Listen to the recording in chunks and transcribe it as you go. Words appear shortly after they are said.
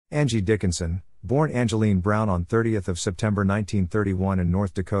Angie Dickinson, born Angeline Brown on 30th of September 1931 in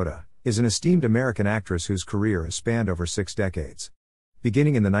North Dakota, is an esteemed American actress whose career has spanned over 6 decades.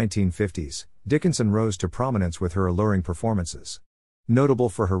 Beginning in the 1950s, Dickinson rose to prominence with her alluring performances. Notable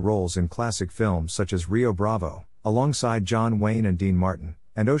for her roles in classic films such as Rio Bravo, alongside John Wayne and Dean Martin,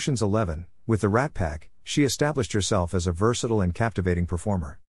 and Ocean's 11, with the Rat Pack, she established herself as a versatile and captivating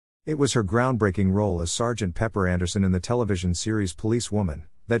performer. It was her groundbreaking role as Sergeant Pepper Anderson in the television series Police Woman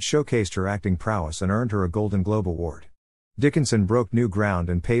that showcased her acting prowess and earned her a Golden Globe Award. Dickinson broke new ground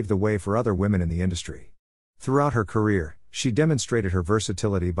and paved the way for other women in the industry. Throughout her career, she demonstrated her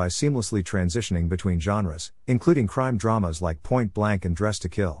versatility by seamlessly transitioning between genres, including crime dramas like Point Blank and Dressed to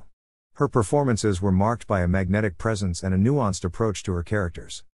Kill. Her performances were marked by a magnetic presence and a nuanced approach to her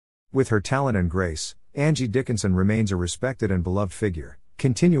characters. With her talent and grace, Angie Dickinson remains a respected and beloved figure,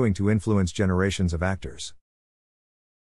 continuing to influence generations of actors.